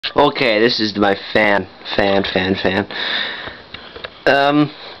Okay, this is my fan.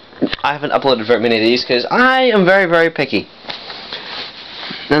 I haven't uploaded very many of these because I am very picky.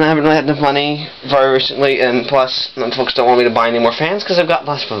 And I haven't really had enough money very recently, and plus, folks don't want me to buy any more fans because I've got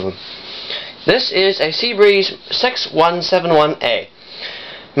lots of them. This is a Seabreeze 6171A,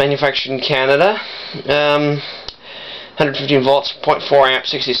 manufactured in Canada. 115 volts, 0.4 amp,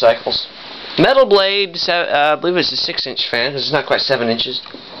 60 cycles. Metal blade, I believe it's a 6-inch fan, because it's not quite 7 inches.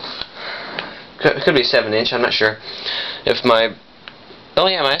 Could be 7-inch, I'm not sure. If my... Oh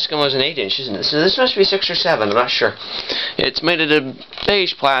yeah, my Eskimo is an 8-inch, isn't it? So this must be 6 or 7, I'm not sure. It's made out of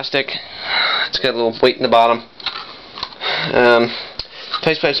beige plastic. It's got a little weight in the bottom.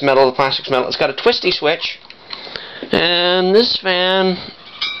 Faceplate's metal, the plastic's metal. It's got a twisty switch. And this fan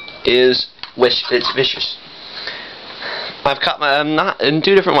is it's vicious. I've caught my knot in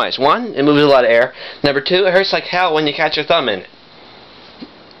 2 different ways. One, it moves a lot of air. Number 2, it hurts like hell when you catch your thumb in it.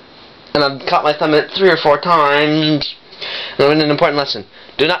 And I've caught my thumb in it 3 or 4 times. And I learned an important lesson.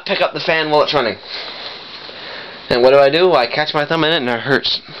 Do not pick up the fan while it's running. And what do? I catch my thumb in it and it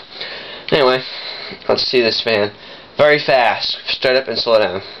hurts. Anyway, let's see this fan. Very fast. Start up and slow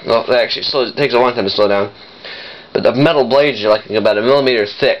down. Well, actually, it takes a long time to slow down. But the metal blades are like about 1 millimeter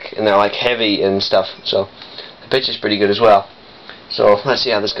thick, and they're like heavy and stuff. So the pitch is pretty good as well. So let's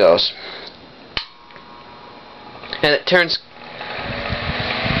see how this goes. And it turns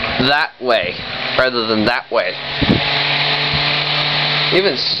that way rather than that way.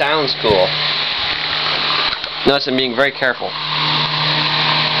 Even sounds cool. Notice I'm being very careful.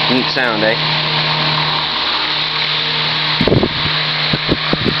 Neat sound, eh?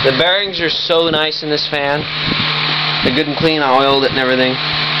 The bearings are so nice in this fan. They're good and clean. I oiled it and everything.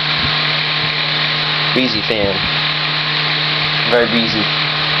 Breezy fan. Very breezy.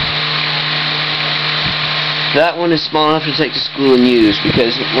 That one is small enough to take to school and use,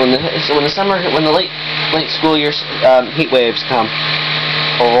 because when the late school year heat waves come,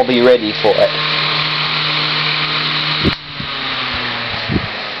 I'll be ready for it.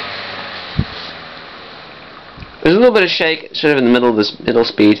 There's a little bit of shake, sort of in the middle of this middle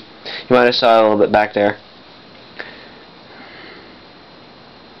speed. You might have saw it a little bit back there.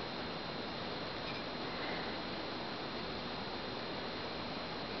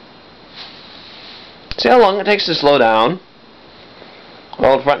 See how long it takes to slow down?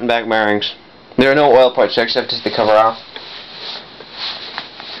 All front and back bearings. There are no oil parts there except to take the cover off.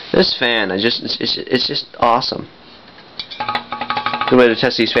 This fan, it's just awesome. Good way to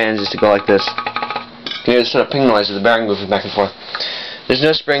test these fans is to go like this. You hear the sort of ping noise of the bearing moving back and forth. There's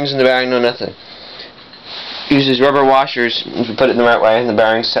no springs in the bearing, no nothing. Uses rubber washers if you put it in the right way, and the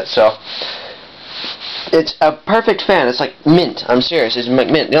bearing's set so. It's a perfect fan. It's like mint. I'm serious. It's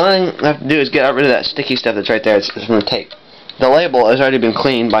mint. The only thing I have to do is get rid of that sticky stuff that's right there. It's from the tape. The label has already been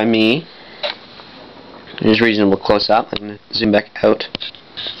cleaned by me. It's reasonable close up. I'm going to zoom back out.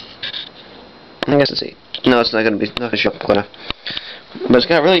 I guess let's see. No, it's not going to show up good enough. But it's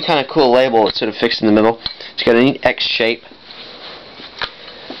got a really kind of cool label. It's sort of fixed in the middle. It's got a neat X shape.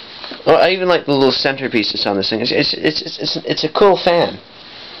 Well, I even like the little centerpieces on this thing. It's a cool fan.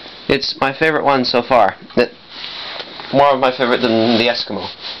 It's my favorite one so far. More of my favorite than the Eskimo.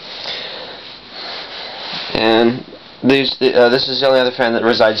 And this is the only other fan that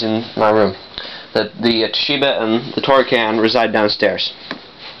resides in my room. The Toshiba and the Torcan reside downstairs.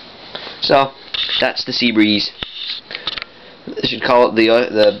 So that's the Seabreeze. They should call it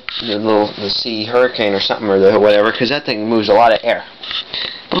the Sea Hurricane or something, or the whatever, because that thing moves a lot of air.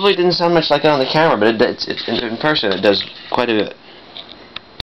 Probably didn't sound much like it on the camera, but in person it does quite a bit.